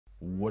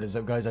What is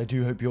up, guys? I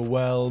do hope you're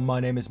well. My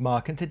name is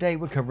Mark and today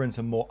we're covering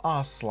some more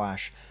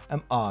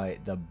r/am I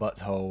the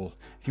butthole.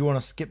 If you want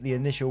to skip the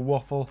initial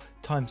waffle,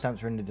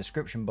 timestamps are in the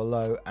description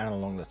below and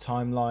along the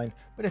timeline,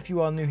 but if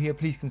you are new here,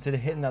 please consider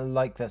hitting that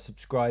like, that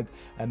subscribe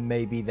and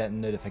maybe that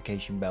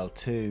notification bell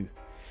too.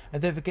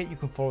 And don't forget, you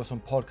can follow us on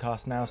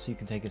podcast now so you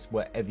can take us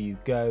wherever you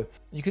go.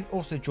 You can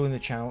also join the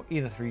channel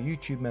either through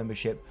YouTube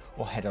membership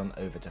or head on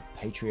over to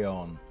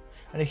Patreon.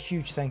 And a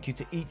huge thank you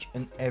to each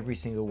and every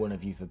single one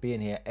of you for being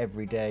here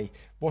every day,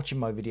 watching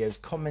my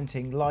videos,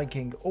 commenting,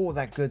 liking, all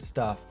that good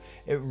stuff.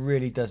 It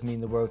really does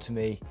mean the world to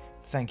me.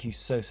 Thank you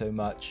so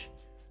much.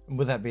 And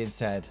with that being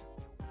said,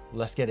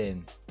 let's get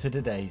into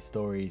today's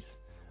stories.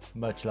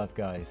 Much love,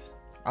 guys.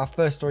 Our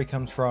first story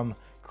comes from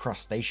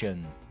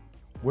Crustacean.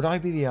 Would I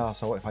be the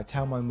arsehole if I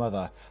tell my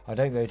mother I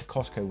don't go to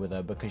Costco with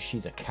her because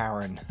she's a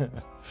Karen?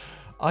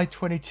 I,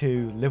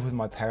 22, live with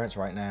my parents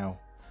right now.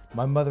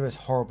 My mother is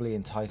horribly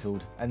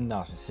entitled and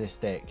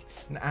narcissistic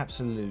and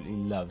absolutely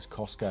loves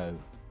Costco.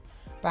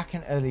 Back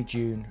in early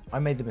June, I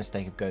made the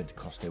mistake of going to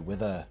Costco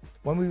with her.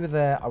 When we were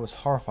there, I was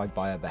horrified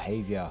by her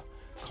behaviour,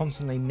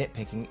 constantly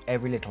nitpicking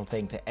every little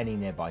thing to any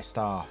nearby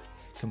staff,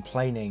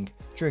 complaining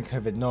during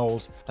COVID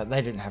noles that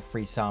they didn't have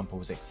free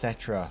samples,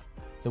 etc.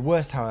 The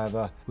worst,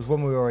 however, was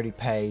when we were already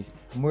paid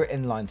and we were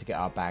in line to get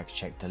our bags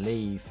checked to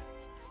leave.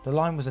 The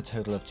line was a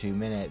total of 2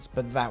 minutes,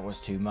 but that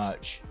was too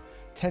much.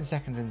 10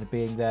 seconds into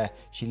being there,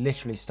 she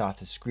literally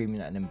started screaming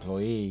at an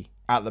employee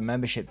at the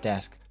membership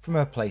desk from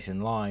her place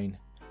in line,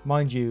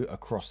 mind you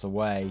across the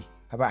way,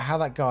 about how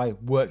that guy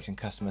works in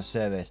customer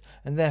service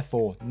and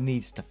therefore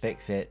needs to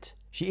fix it.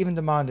 She even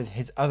demanded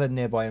his other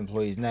nearby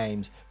employees'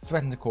 names,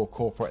 threatened to call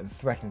corporate and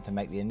threatened to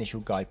make the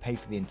initial guy pay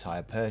for the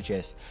entire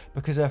purchase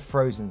because her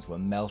frozens were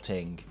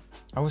melting.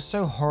 I was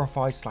so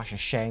horrified /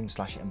 ashamed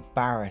 /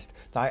 embarrassed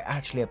that I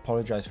actually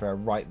apologised for her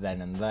right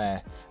then and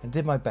there and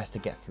did my best to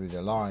get through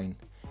the line.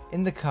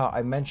 In the car,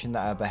 I mentioned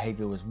that her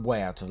behaviour was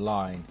way out of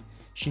line.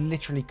 She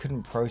literally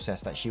couldn't process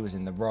that she was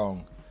in the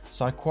wrong,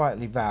 so I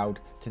quietly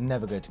vowed to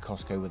never go to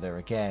Costco with her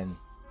again.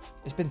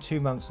 It's been 2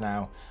 months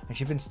now, and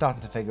she's been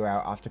starting to figure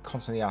out after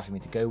constantly asking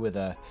me to go with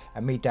her,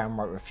 and me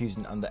downright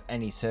refusing under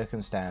any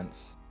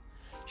circumstance.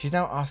 She's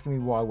now asking me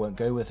why I won't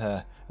go with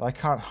her, and I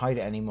can't hide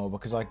it anymore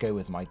because I go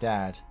with my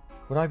dad.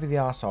 Would I be the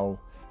arsehole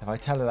if I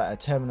tell her that a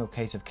terminal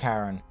case of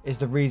Karen is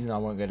the reason I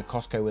won't go to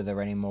Costco with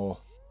her anymore?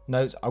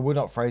 Note, I would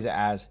not phrase it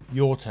as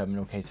your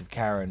terminal case of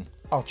Karen.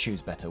 I'll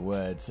choose better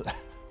words.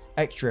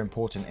 Extra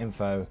important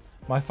info.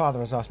 My father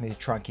has asked me to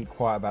try and keep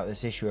quiet about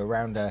this issue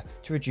around her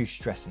to reduce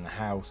stress in the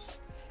house.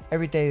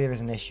 Every day there is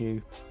an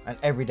issue, and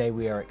every day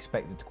we are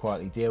expected to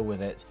quietly deal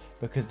with it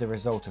because the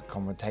result of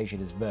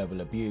confrontation is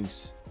verbal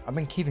abuse. I've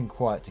been keeping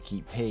quiet to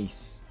keep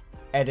peace.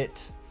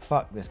 Edit.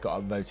 Fuck, this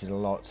got upvoted a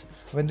lot.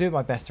 I've been doing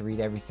my best to read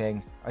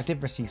everything. I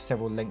did receive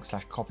several links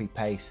 / copy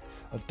paste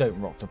of Don't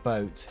Rock the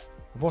Boat.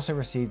 I've also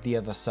received the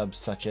other subs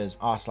such as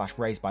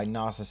r/raised by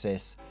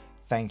narcissists,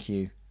 thank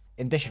you,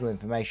 additional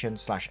information /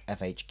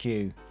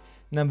 FHQ.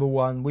 Number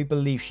 1, we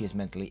believe she is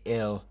mentally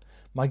ill.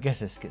 My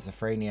guess is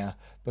schizophrenia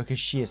because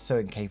she is so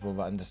incapable of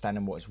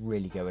understanding what is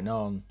really going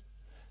on.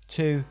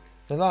 2,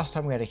 the last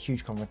time we had a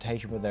huge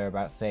confrontation with her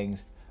about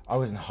things, I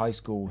was in high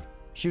school.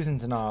 She was in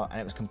denial and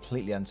it was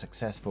completely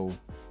unsuccessful.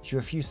 She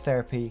refused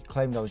therapy,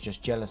 claimed I was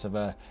just jealous of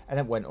her, and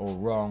it went all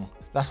wrong.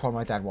 That's why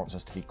my dad wants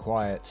us to be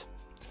quiet.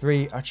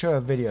 3, I'd show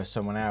a video of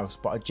someone else,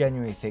 but I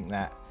genuinely think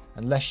that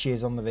unless she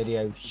is on the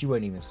video, she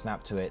won't even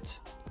snap to it.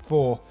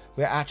 4,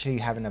 we're actually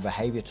having a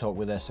behaviour talk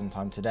with her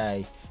sometime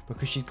today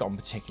because she's gotten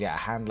particularly out of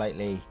hand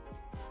lately.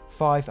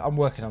 5, I'm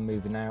working on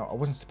moving out. I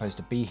wasn't supposed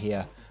to be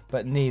here,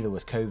 but neither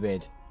was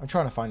COVID. I'm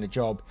trying to find a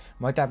job.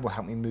 My dad will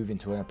help me move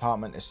into an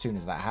apartment as soon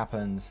as that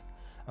happens.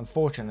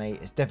 Unfortunately,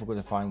 it's difficult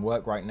to find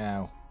work right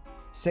now.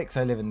 6,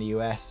 I live in the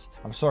US.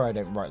 I'm sorry I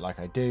don't write like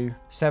I do.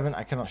 7,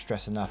 I cannot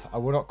stress enough, I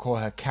will not call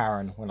her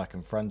Karen when I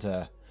confront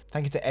her.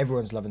 Thank you to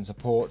everyone's love and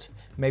support.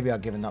 Maybe I'll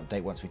give an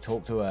update once we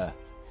talk to her.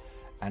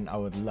 And I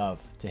would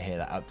love to hear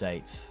that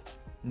update.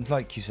 And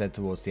like you said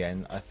towards the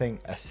end, I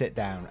think a sit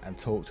down and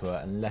talk to her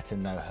and let her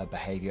know her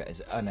behaviour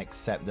is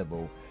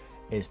unacceptable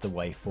is the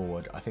way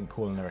forward. I think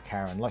calling her a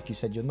Karen, like you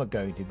said, you're not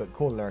going to, but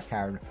calling her a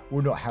Karen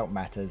will not help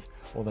matters,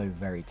 although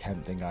very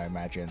tempting, I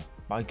imagine.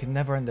 But I can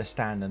never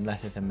understand,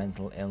 unless it's a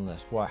mental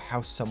illness,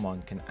 how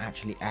someone can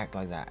actually act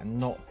like that and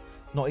not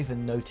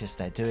even notice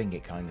they're doing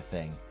it, kind of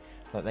thing.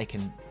 Like they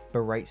can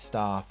berate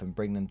staff and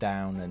bring them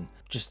down and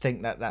just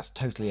think that that's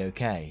totally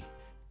okay.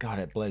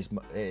 God,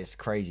 it's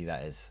crazy,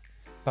 that is.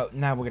 But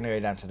now we're going to go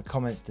down to the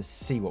comments to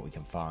see what we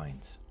can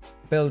find.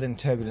 Building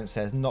Turbulence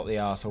says, not the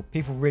arsehole.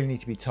 People really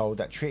need to be told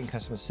that treating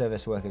customer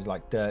service workers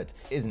like dirt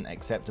isn't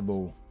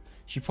acceptable.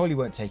 She probably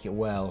won't take it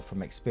well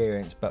from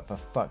experience, but for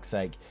fuck's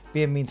sake,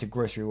 being mean to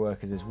grocery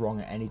workers is wrong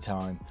at any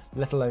time,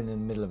 let alone in the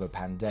middle of a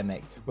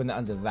pandemic when they're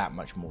under that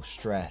much more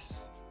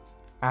stress.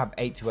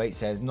 Ab828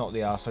 says, not the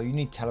arsehole. You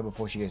need to tell her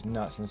before she goes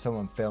nuts and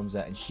someone films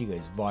her and she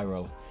goes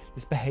viral.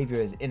 This behaviour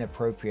is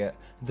inappropriate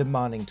and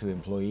demanding to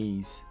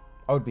employees.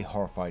 I would be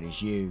horrified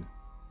as you.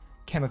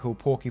 Chemical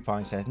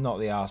Porcupine says, not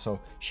the arsehole.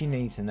 She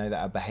needs to know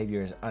that her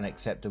behaviour is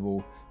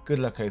unacceptable. Good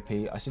luck OP,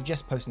 I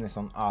suggest posting this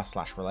on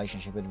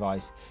r/relationship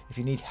advice if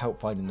you need help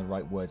finding the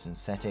right words and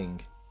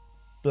setting.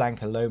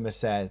 Blanca Loma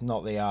says,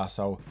 not the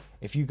arsehole.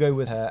 If you go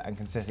with her and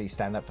consistently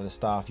stand up for the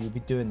staff, you'll be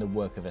doing the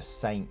work of a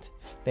saint.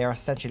 They are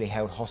essentially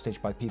held hostage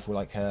by people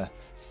like her.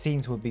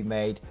 Scenes would be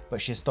made,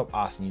 but she'll stop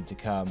asking you to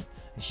come,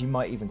 and she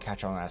might even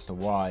catch on as to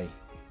why.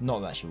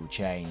 Not that she will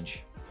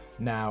change.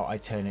 Now I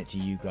turn it to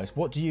you guys.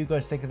 What do you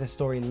guys think of this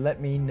story?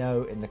 Let me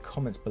know in the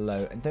comments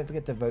below, and don't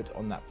forget to vote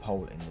on that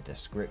poll in the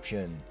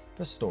description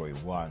for story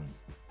 1.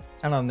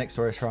 And our next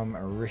story is from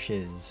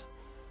Rishes.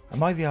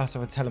 Am I the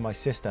arsehole for telling my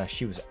sister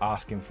she was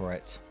asking for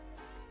it?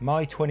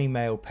 My 20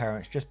 male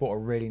parents just bought a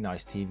really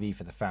nice TV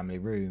for the family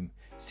room.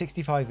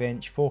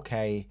 65-inch,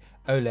 4K,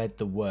 OLED,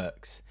 the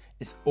works.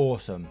 It's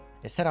awesome.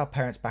 It set our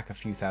parents back a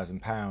few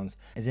 £1000s,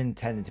 is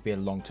intended to be a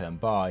long-term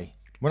buy.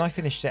 When I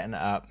finished setting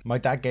it up, my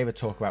dad gave a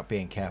talk about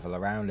being careful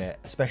around it,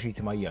 especially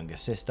to my younger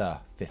sister,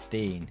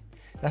 15.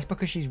 That's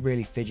because she's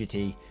really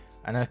fidgety,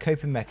 and her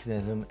coping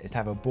mechanism is to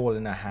have a ball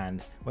in her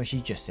hand when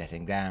she's just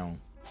sitting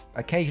down.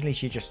 Occasionally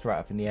she just throw it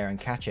up in the air and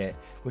catch it,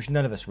 which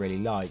none of us really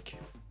like.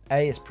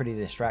 A, it's pretty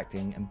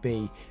distracting, and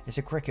B, it's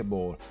a cricket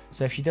ball,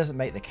 so if she doesn't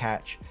make the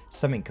catch,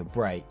 something could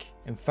break.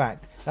 In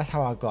fact, that's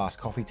how our glass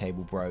coffee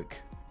table broke.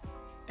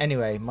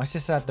 Anyway, my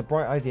sister had the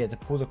bright idea to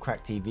pull the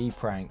cracked TV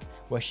prank,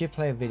 where she'd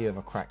play a video of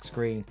a cracked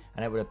screen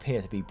and it would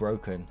appear to be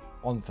broken,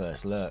 on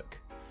first look.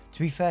 To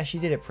be fair, she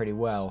did it pretty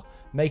well,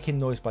 making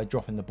noise by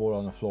dropping the ball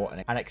on the floor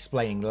and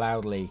explaining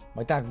loudly.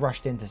 My dad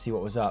rushed in to see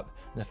what was up,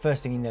 and the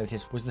first thing he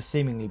noticed was the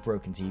seemingly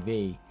broken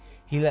TV.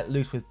 He let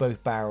loose with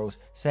both barrels,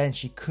 saying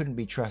she couldn't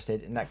be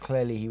trusted and that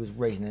clearly he was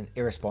raising an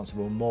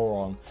irresponsible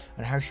moron,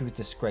 and how she was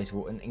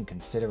disgraceful and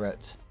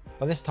inconsiderate.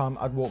 By this time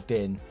I'd walked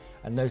in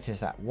and noticed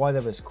that while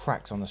there was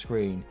cracks on the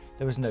screen,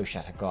 there was no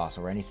shattered glass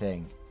or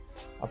anything.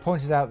 I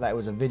pointed out that it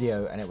was a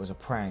video and it was a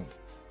prank.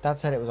 Dad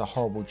said it was a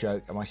horrible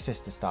joke, and my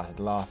sister started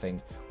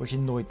laughing, which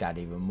annoyed Dad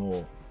even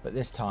more. But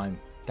this time,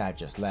 Dad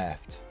just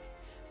left.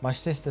 My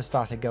sister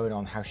started going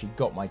on how she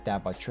got my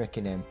dad by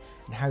tricking him,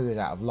 and how he was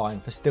out of line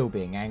for still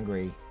being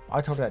angry.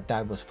 I told her that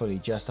Dad was fully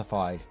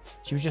justified.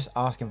 She was just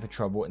asking for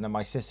trouble and that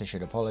my sister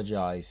should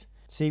apologise.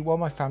 See, while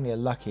my family are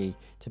lucky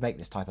to make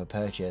this type of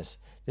purchase,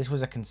 this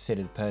was a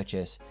considered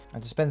purchase,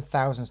 and to spend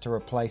thousands to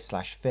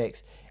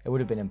replace/fix, it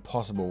would have been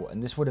impossible,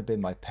 and this would have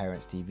been my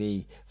parents'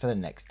 TV for the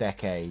next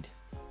decade.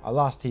 Our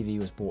last TV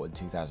was bought in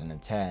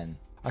 2010.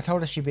 I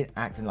told her she'd been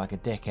acting like a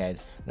dickhead,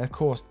 and of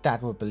course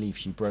Dad would believe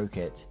she broke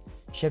it.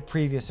 She had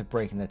previous of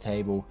breaking the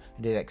table,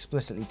 and he had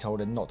explicitly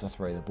told her not to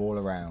throw the ball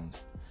around.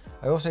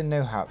 I also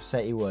know how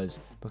upset he was,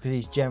 because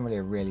he's generally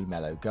a really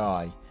mellow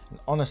guy, and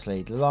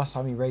honestly the last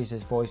time he raised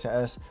his voice at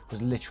us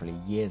was literally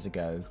years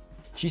ago.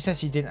 She says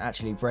she didn't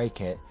actually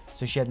break it,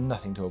 so she had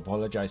nothing to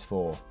apologise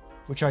for,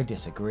 which I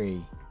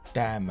disagree.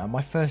 Damn man,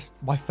 my first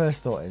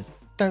thought is,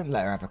 don't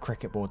let her have a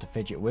cricket ball to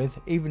fidget with.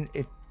 Even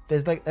if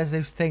there's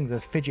those things,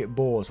 there's fidget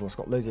balls where it's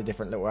got loads of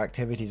different little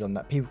activities on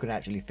that people can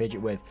actually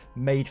fidget with,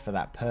 made for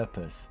that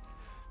purpose,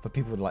 for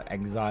people with like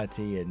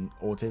anxiety and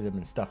autism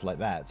and stuff like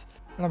that.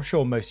 And I'm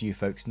sure most of you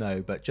folks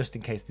know, but just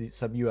in case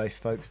some US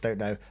folks don't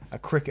know, a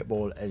cricket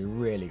ball is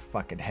really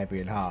fucking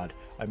heavy and hard.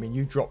 I mean,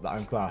 you drop that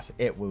on glass,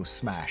 it will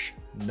smash,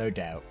 no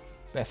doubt.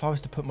 But if I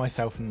was to put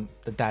myself in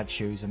the dad's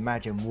shoes,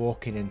 imagine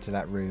walking into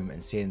that room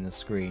and seeing the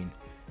screen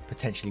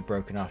potentially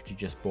broken after you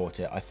just bought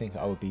it. I think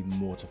I would be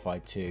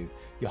mortified too.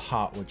 Your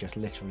heart would just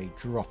literally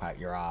drop out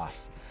your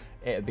ass.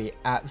 It would be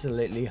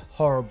absolutely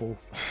horrible.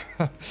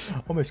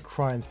 Almost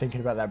crying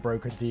thinking about that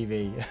broken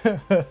TV.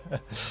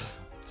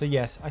 So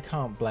yes, I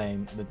can't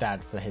blame the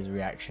dad for his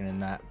reaction in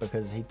that,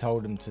 because he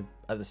told him to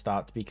at the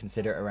start to be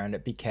considerate around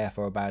it, be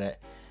careful about it,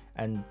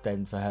 and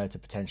then for her to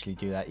potentially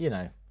do that. You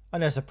know, I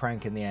know it's a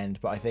prank in the end,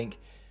 but I think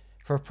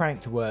for a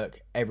prank to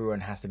work, everyone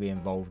has to be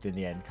involved in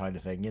the end, kind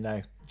of thing, you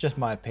know. Just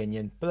my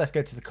opinion, but let's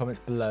go to the comments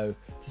below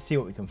to see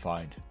what we can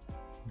find.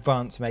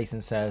 Vance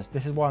Mason says,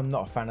 this is why I'm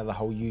not a fan of the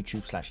whole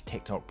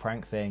YouTube/TikTok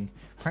prank thing.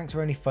 Pranks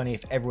are only funny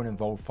if everyone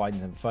involved finds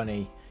them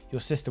funny.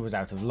 Your sister was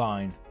out of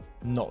line,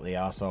 not the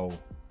arsehole.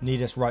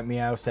 Needus Right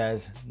Meow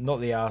says, not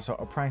the arsehole,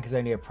 a prank is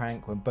only a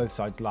prank when both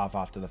sides laugh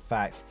after the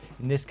fact.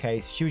 In this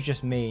case, she was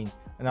just mean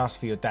and asked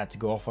for your dad to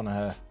go off on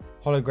her.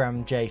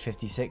 Hologram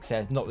J56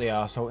 says, not the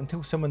arsehole,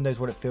 until someone knows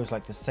what it feels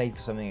like to save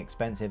for something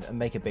expensive and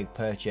make a big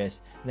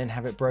purchase and then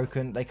have it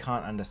broken, they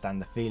can't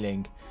understand the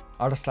feeling.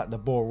 I'd have slapped the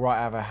ball right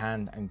out of her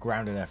hand and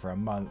grounded her for a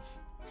month.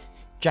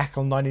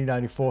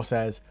 Jackal1994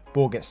 says,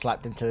 ball gets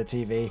slapped into the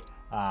TV.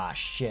 Ah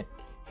shit,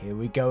 here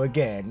we go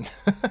again.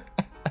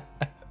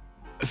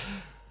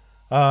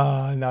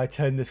 Now I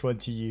turn this one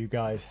to you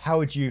guys. How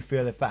would you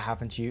feel if that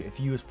happened to you, if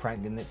you was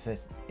pranked in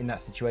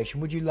that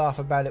situation? Would you laugh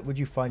about it? Would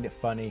you find it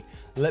funny?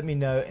 Let me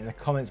know in the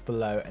comments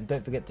below, and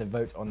don't forget to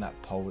vote on that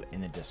poll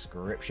in the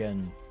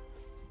description.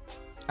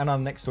 And our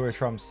next story is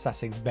from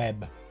Sussex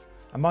Beb.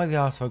 Am I the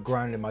arsehole for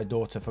grounding my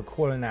daughter for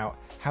calling out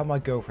how my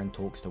girlfriend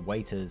talks to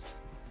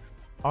waiters?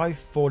 I,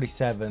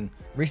 47,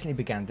 recently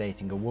began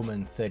dating a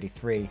woman,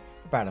 33,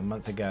 about a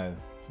month ago.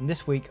 And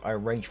this week I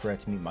arranged for her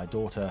to meet my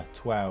daughter,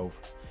 12.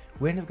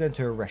 We ended up going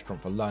to a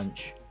restaurant for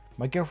lunch.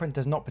 My girlfriend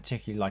does not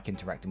particularly like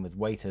interacting with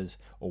waiters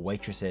or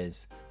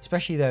waitresses,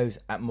 especially those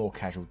at more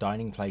casual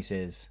dining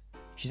places.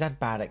 She's had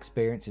bad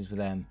experiences with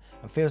them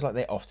and feels like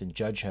they often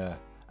judge her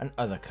and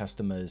other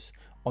customers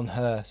on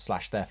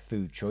her/their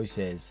food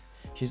choices.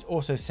 She's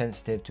also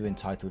sensitive to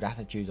entitled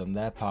attitudes on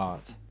their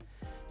part.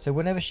 So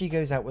whenever she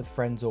goes out with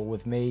friends or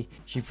with me,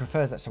 she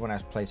prefers that someone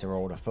else place her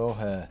order for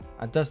her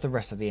and does the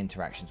rest of the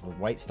interactions with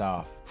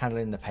waitstaff,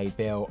 handling the paid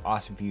bill,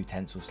 asking for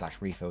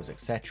utensils/refills,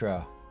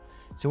 etc.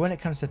 So when it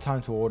comes to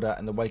time to order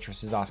and the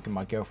waitress is asking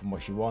my girlfriend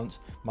what she wants,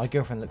 my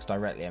girlfriend looks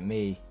directly at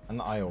me and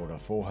I order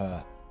for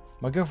her.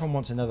 My girlfriend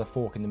wants another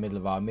fork in the middle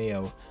of our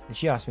meal and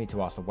she asks me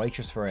to ask the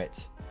waitress for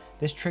it.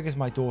 This triggers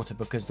my daughter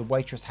because the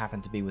waitress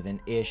happened to be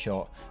within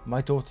earshot and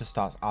my daughter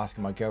starts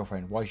asking my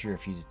girlfriend why she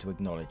refuses to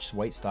acknowledge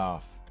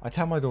waitstaff. I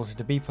tell my daughter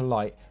to be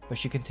polite, but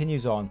she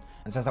continues on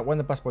and says that when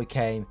the busboy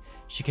came,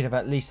 she could have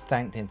at least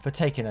thanked him for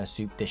taking her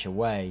soup dish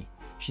away.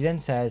 She then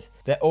says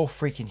they're all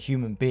freaking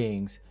human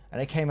beings,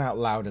 and it came out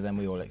louder than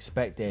we all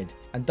expected,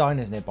 and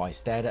diners nearby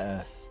stared at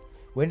us.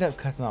 We ended up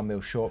cutting our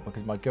meal short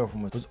because my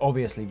girlfriend was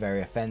obviously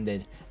very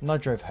offended, and I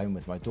drove home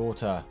with my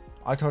daughter.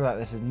 I told her that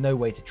this is no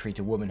way to treat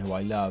a woman who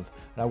I love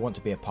and I want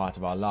to be a part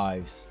of our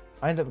lives.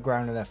 I ended up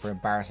grounding her for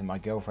embarrassing my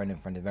girlfriend in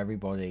front of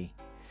everybody.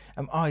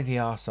 Am I the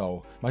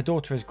arsehole? My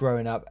daughter is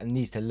growing up and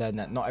needs to learn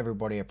that not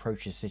everybody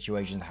approaches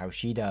situations how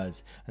she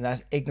does, and that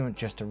it's ignorant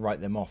just to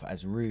write them off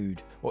as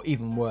rude, or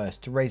even worse,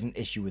 to raise an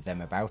issue with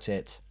them about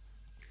it.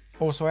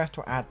 Also, I have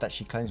to add that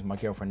she claims my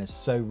girlfriend is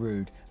so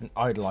rude and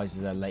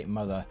idolises her late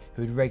mother,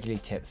 who would regularly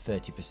tip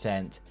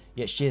 30%,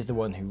 yet she is the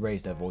one who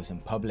raised her voice in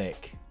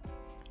public.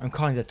 I'm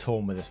kinda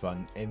torn with this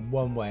one. In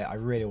one way, I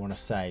really want to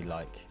say,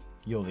 like,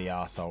 you're the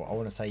arsehole. I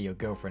want to say your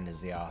girlfriend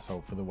is the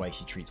arsehole for the way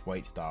she treats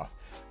waitstaff,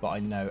 but I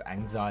know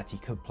anxiety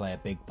could play a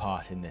big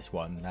part in this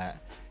one,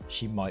 that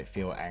she might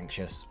feel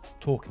anxious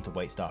talking to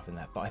waitstaff in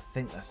that, but I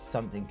think that's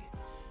something,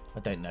 I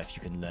don't know if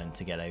you can learn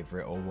to get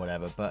over it or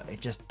whatever, but it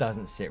just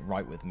doesn't sit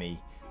right with me,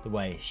 the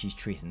way she's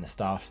treating the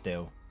staff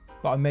still.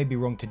 But I may be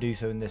wrong to do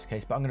so in this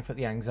case, but I'm going to put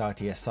the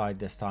anxiety aside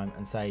this time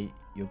and say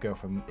your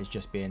girlfriend is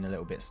just being a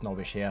little bit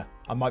snobbish here.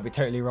 I might be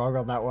totally wrong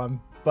on that one,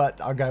 but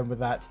I'm going with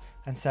that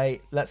and say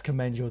let's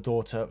commend your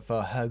daughter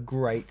for her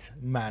great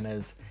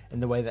manners in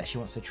the way that she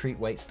wants to treat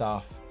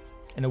waitstaff.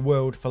 In a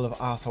world full of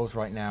assholes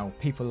right now,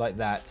 people like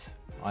that,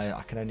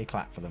 I can only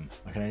clap for them.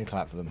 I can only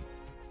clap for them.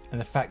 And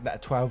the fact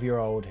that a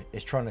 12-year-old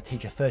is trying to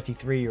teach a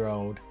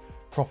 33-year-old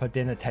proper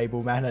dinner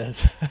table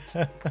manners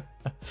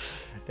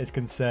is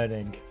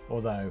concerning,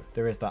 although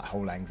there is that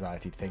whole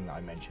anxiety thing that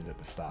I mentioned at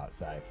the start,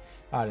 so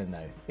I don't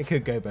know, it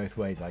could go both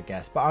ways I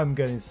guess, but I'm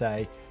going to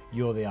say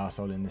you're the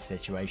arsehole in this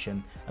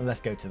situation, and let's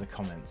go to the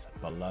comments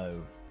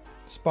below.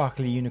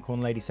 Sparkly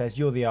Unicorn Lady says,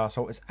 you're the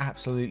arsehole. It's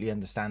absolutely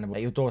understandable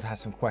that your daughter has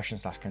some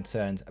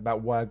questions/concerns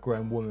about why a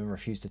grown woman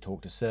refused to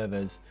talk to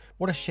servers.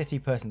 What a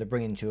shitty person to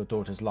bring into your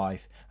daughter's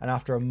life, and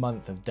after a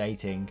month of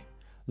dating.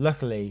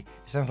 Luckily,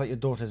 it sounds like your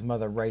daughter's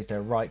mother raised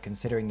her right,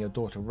 considering your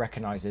daughter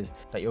recognises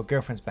that your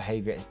girlfriend's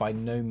behaviour is by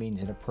no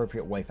means an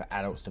appropriate way for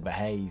adults to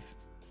behave.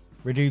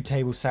 Redo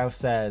Table South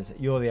says,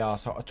 you're the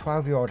arsehole. A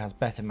 12-year-old has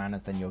better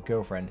manners than your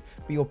girlfriend,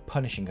 but you're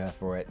punishing her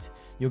for it.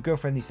 Your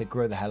girlfriend needs to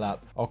grow the hell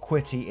up or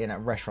quit eating at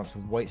restaurants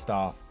with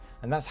waitstaff.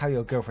 And that's how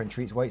your girlfriend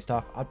treats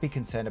waitstaff. I'd be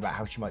concerned about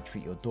how she might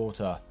treat your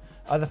daughter,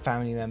 other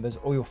family members,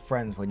 or your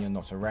friends when you're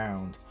not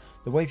around.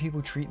 The way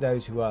people treat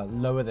those who are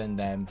lower than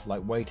them,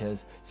 like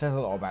waiters, says a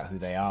lot about who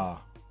they are.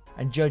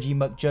 And Judgy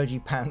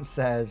McJudgy Pants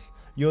says,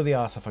 you're the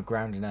arsehole for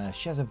grounding her.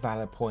 She has a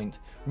valid point.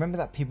 Remember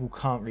that people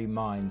can't read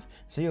minds,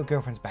 so your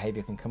girlfriend's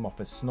behaviour can come off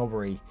as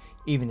snobbery,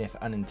 even if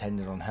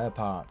unintended on her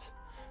part.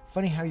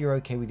 Funny how you're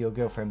okay with your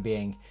girlfriend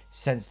being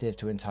sensitive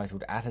to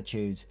entitled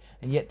attitudes,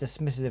 and yet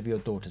dismissive of your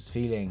daughter's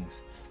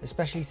feelings,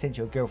 especially since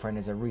your girlfriend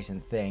is a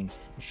recent thing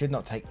and should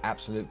not take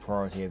absolute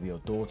priority over your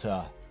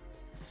daughter.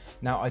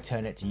 Now I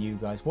turn it to you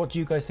guys. What do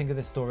you guys think of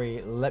this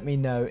story? Let me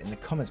know in the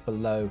comments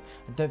below,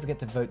 and don't forget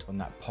to vote on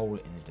that poll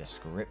in the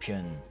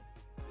description.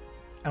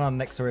 And our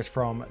next story is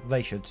from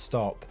They Should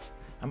Stop.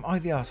 Am I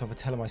the arsehole for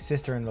telling my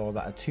sister-in-law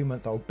that a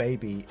 2-month-old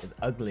baby is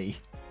ugly?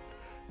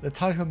 The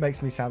title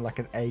makes me sound like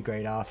an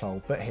A-grade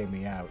arsehole, but hear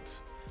me out.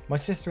 My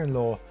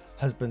sister-in-law,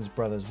 husband's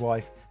brother's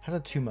wife, has a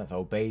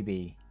 2-month-old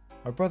baby.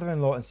 My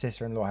brother-in-law and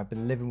sister-in-law have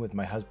been living with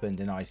my husband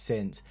and I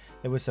since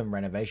there was some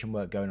renovation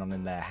work going on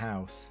in their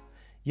house.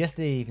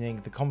 Yesterday evening,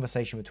 the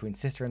conversation between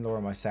sister-in-law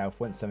and myself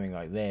went something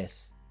like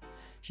this.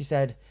 She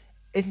said,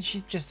 "Isn't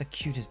she just the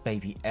cutest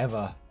baby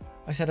ever?"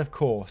 I said, of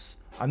course.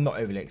 I'm not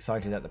overly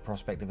excited at the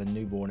prospect of a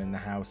newborn in the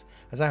house,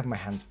 as I have my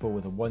hands full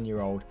with a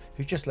 1-year-old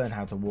who's just learned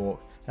how to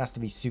walk and has to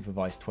be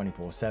supervised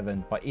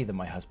 24/7 by either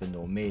my husband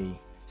or me.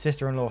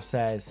 Sister-in-law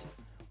says,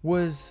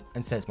 "Was,"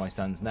 and says my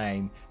son's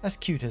name, "as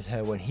cute as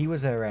her when he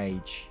was her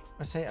age?"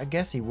 I say, I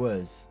guess he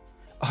was.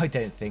 I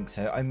don't think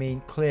so. I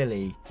mean,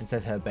 clearly, and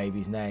says her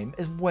baby's name,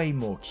 is way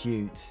more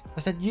cute. I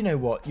said, you know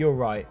what, you're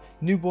right.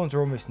 Newborns are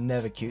almost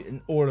never cute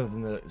and all of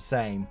them look the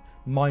same.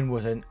 Mine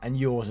wasn't and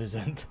yours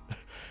isn't.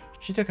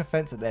 She took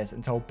offence at this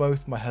and told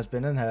both my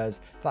husband and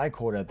hers that I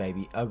called her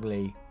baby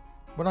ugly.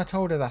 When I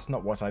told her that's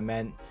not what I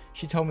meant,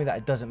 she told me that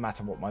it doesn't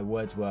matter what my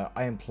words were,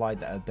 I implied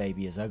that her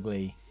baby is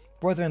ugly.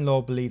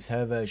 Brother-in-law believes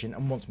her version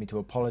and wants me to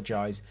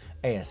apologise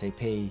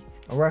ASAP,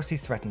 or else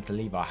he's threatened to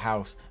leave our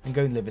house and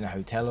go and live in a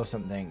hotel or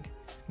something.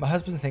 My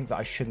husband thinks that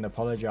I shouldn't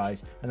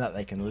apologise and that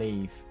they can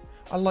leave.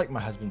 I like my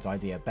husband's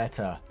idea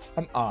better.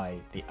 Am I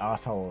the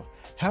asshole?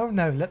 Hell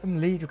no, let them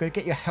leave, you're going to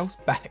get your house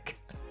back.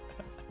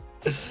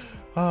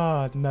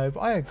 Ah, no, but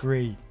I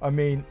agree. I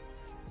mean,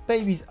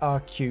 babies are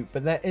cute,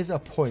 but there is a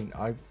point.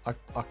 I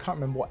can't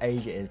remember what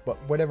age it is, but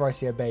whenever I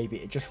see a baby,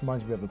 it just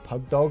reminds me of a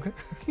pug dog.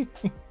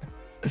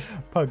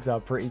 Pugs are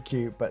pretty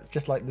cute, but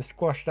just like the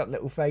squashed up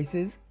little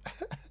faces.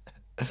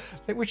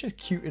 Which is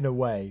cute in a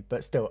way,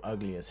 but still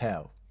ugly as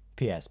hell.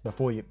 P.S.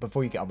 Before you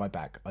get on my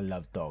back, I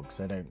love dogs,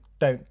 so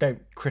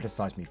don't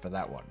criticize me for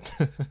that one.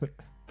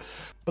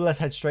 But let's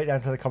head straight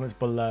down to the comments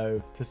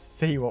below to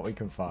see what we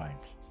can find.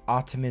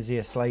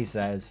 Artemisia Slay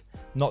says,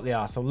 not the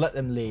arsehole, let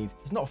them leave.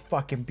 It's not a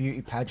fucking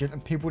beauty pageant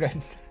and people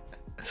don't...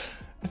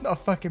 It's not a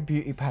fucking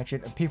beauty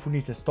pageant and people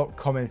need to stop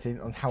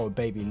commenting on how a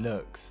baby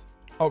looks.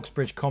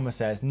 Oxbridge Comma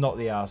says, not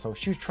the arsehole,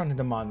 she was trying to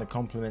demand a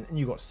compliment and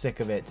you got sick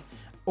of it.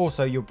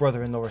 Also, your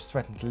brother-in-law has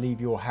threatened to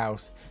leave your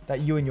house that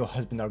you and your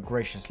husband are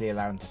graciously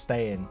allowed to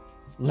stay in.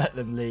 Let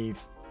them leave.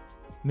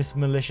 Miss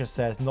Militia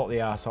says, not the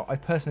arsehole. I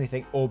personally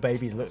think all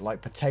babies look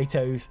like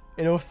potatoes.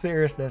 In all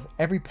seriousness,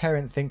 every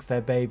parent thinks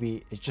their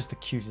baby is just the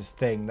cutest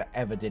thing that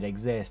ever did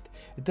exist.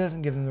 It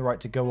doesn't give them the right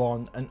to go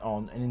on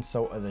and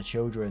insult other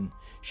children.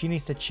 She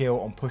needs to chill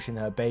on pushing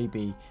her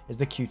baby as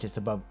the cutest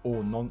above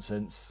all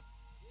nonsense.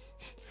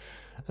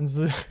 And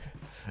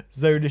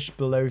Zodish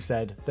below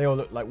said, they all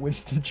look like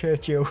Winston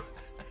Churchill.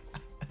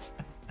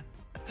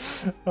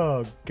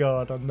 Oh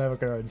god, I'm never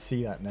going to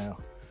see that now.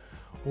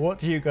 What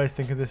do you guys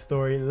think of this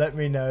story? Let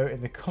me know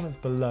in the comments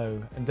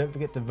below and don't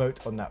forget to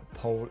vote on that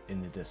poll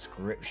in the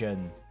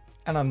description.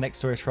 And our next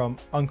story is from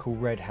Uncle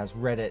Red Has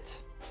Read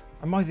It.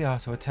 Am I the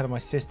arsehole telling my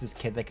sister's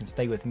kid they can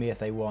stay with me if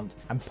they want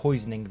and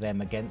poisoning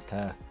them against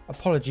her?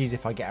 Apologies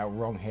if I get out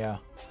wrong here.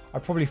 I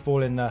probably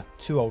fall in the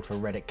too old for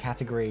Reddit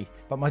category,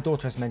 but my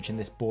daughter has mentioned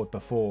this board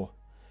before.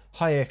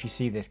 Hiya if you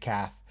see this,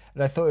 Kath,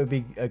 and I thought it would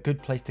be a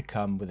good place to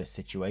come with a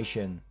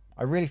situation.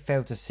 I really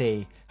fail to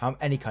see how I'm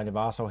any kind of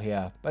arsehole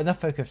here, but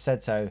enough folk have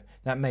said so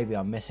that maybe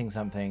I'm missing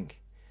something.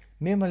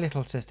 Me and my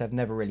little sister have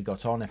never really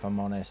got on if I'm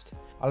honest.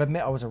 I'll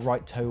admit I was a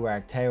right toe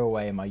wag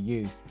tearaway in my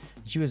youth,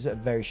 and she was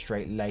very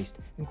straight-laced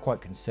and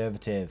quite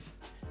conservative.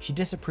 She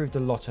disapproved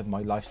a lot of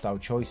my lifestyle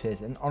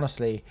choices and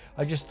honestly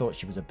I just thought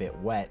she was a bit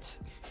wet.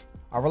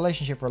 Our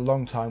relationship for a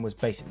long time was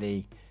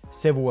basically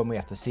civil when we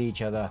have to see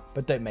each other,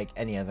 but don't make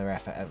any other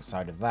effort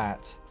outside of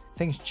that.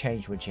 Things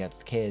changed when she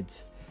had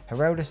kids.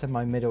 Her eldest and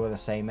my middle are the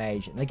same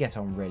age and they get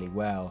on really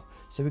well,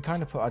 so we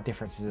kind of put our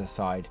differences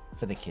aside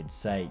for the kids'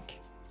 sake.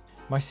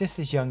 My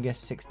sister's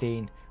youngest,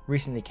 16,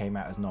 recently came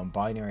out as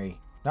non-binary.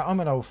 Now I'm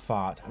an old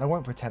fart and I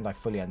won't pretend I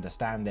fully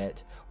understand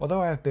it,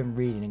 although I have been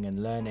reading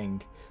and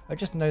learning. I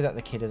just know that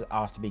the kid has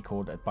asked to be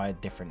called by a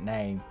different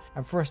name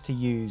and for us to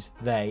use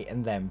they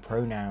and them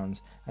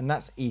pronouns, and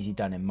that's easy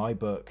done in my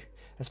book.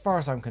 As far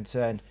as I'm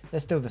concerned, they're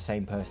still the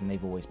same person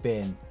they've always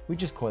been. We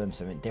just call them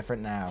something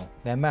different now.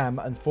 Their mum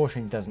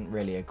unfortunately doesn't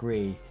really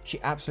agree.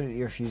 She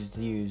absolutely refuses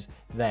to use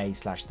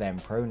they/them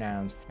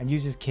pronouns and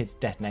uses kids'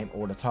 death name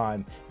all the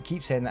time and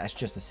keeps saying that it's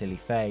just a silly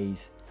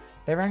phase.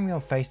 They rang me on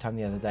FaceTime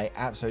the other day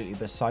absolutely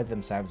beside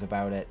themselves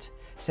about it,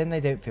 saying they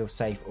don't feel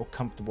safe or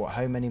comfortable at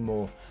home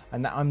anymore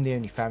and that I'm the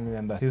only family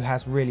member who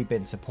has really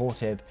been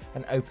supportive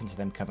and open to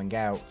them coming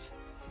out.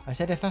 I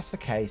said if that's the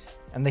case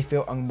and they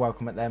feel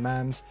unwelcome at their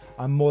mum's,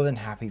 I'm more than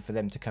happy for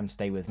them to come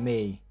stay with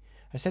me.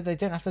 I said they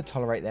don't have to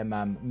tolerate their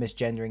mum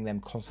misgendering them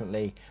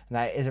constantly and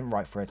that it isn't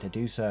right for her to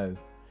do so.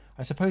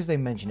 I suppose they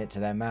mentioned it to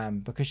their mum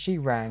because she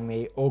rang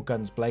me all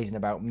guns blazing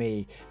about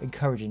me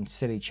encouraging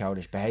silly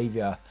childish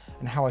behaviour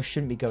and how I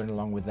shouldn't be going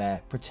along with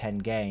their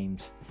pretend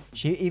games.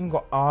 She even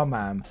got our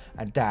mum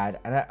and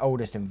dad and her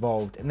oldest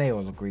involved and they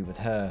all agree with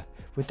her,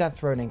 with dad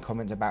throwing in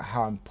comments about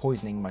how I'm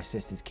poisoning my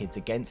sister's kids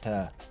against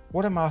her.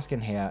 What I'm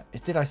asking here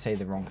is, did I say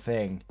the wrong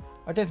thing?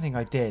 I don't think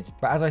I did,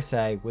 but as I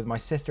say, with my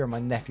sister and my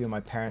nephew and my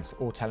parents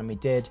all telling me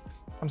did,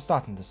 I'm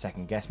starting to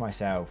second guess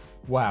myself.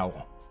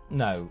 Wow,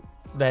 no,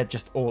 they're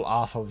just all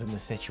arseholes in the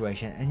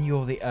situation and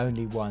you're the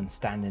only one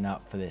standing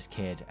up for this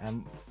kid,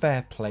 and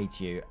fair play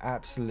to you,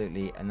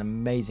 absolutely an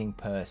amazing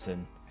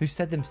person who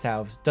said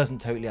themselves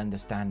doesn't totally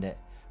understand it,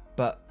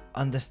 but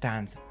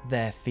understands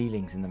their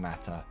feelings in the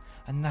matter,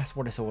 and that's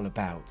what it's all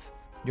about.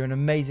 You're an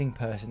amazing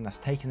person that's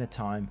taken the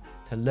time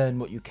to learn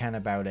what you can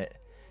about it,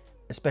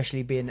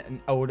 especially being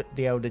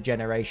the elder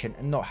generation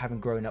and not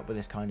having grown up with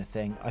this kind of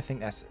thing. I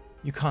think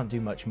you can't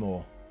do much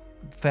more.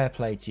 Fair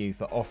play to you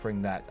for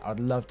offering that. I'd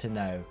love to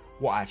know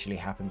what actually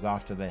happens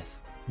after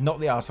this. Not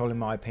the arsehole in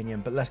my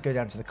opinion, but let's go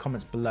down to the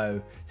comments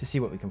below to see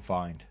what we can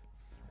find.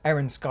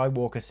 Erin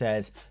Skywalker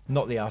says,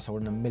 not the arsehole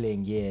in a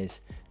million years.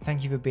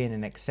 Thank you for being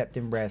an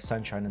accepting ray of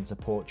sunshine and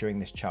support during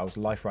this child's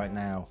life right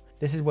now.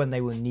 This is when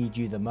they will need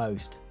you the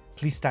most.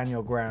 Please stand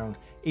your ground,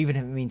 even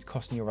if it means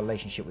costing your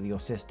relationship with your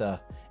sister.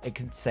 It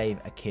could save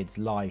a kid's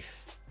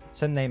life.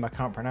 Some name I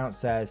can't pronounce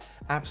says,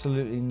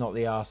 absolutely not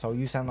the arsehole,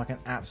 you sound like an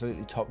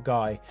absolutely top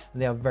guy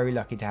and they are very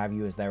lucky to have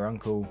you as their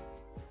uncle.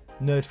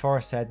 Nerd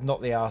Forest said, not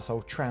the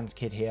arsehole, trans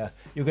kid here,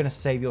 you're going to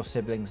save your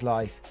sibling's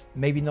life.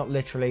 Maybe not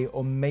literally,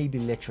 or maybe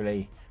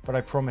literally, but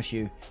I promise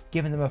you,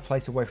 giving them a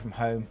place away from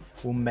home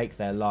will make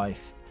their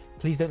life.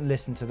 Please don't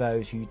listen to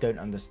those who you don't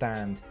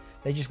understand.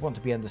 They just want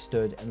to be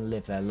understood and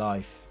live their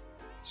life.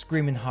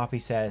 Screaming Harpy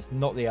says,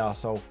 not the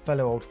arsehole,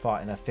 fellow old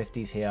fart in her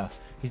 50s here,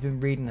 who's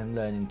been reading and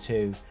learning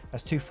too,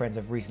 as two friends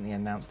have recently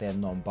announced they are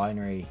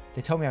non-binary.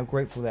 They told me how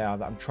grateful they are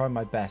that I'm trying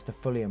my best to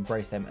fully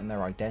embrace them and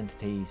their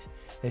identities.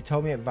 They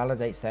told me it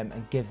validates them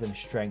and gives them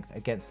strength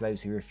against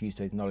those who refuse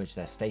to acknowledge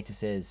their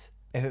statuses.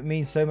 If it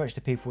means so much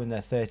to people in their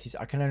 30s,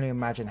 I can only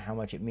imagine how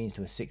much it means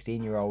to a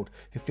 16-year-old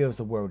who feels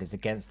the world is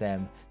against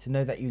them, to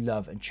know that you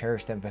love and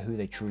cherish them for who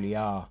they truly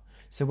are.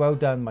 So well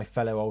done, my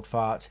fellow old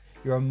fart,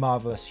 you're a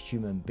marvellous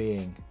human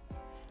being.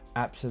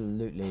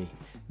 Absolutely.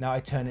 Now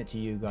I turn it to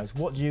you guys.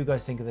 What do you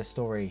guys think of this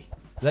story?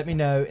 Let me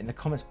know in the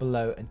comments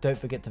below and don't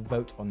forget to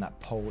vote on that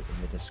poll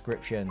in the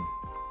description.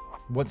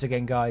 Once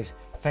again guys,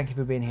 thank you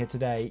for being here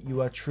today.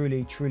 You are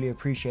truly, truly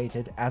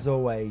appreciated as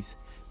always.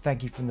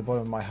 Thank you from the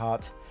bottom of my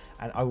heart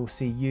and I will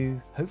see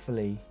you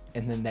hopefully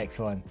in the next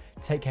one.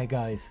 Take care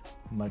guys.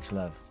 Much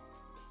love.